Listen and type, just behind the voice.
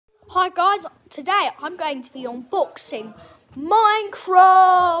Hi guys, today I'm going to be unboxing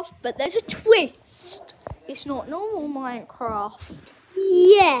Minecraft, but there's a twist. It's not normal Minecraft.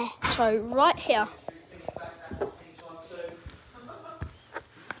 Yeah. So right here.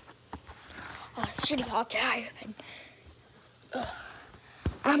 Oh, it's really hard to open.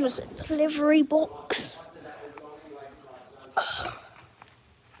 Amazon delivery box.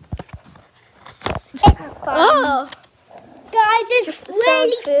 It's fun. Oh, Guys, it's just the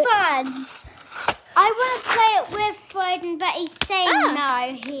really sound fun. I want to play it with Bryden, but he's saying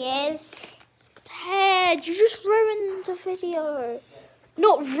no, he is. Ted, you just ruined the video.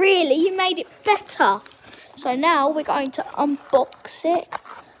 Not really, you made it better. So now we're going to unbox it.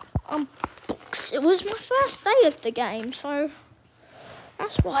 It was my first day of the game, so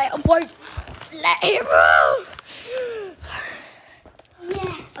that's why I won't let it roll.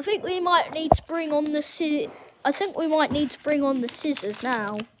 Yeah. I think we might need to bring on the scissors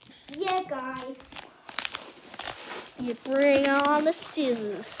now. Yeah, guys. You bring on the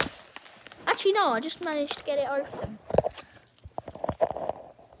scissors. Actually, no, I just managed to get it open.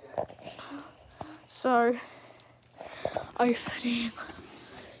 So, open him.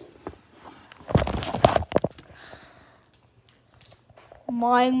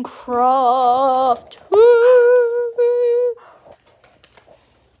 Minecraft. Woo!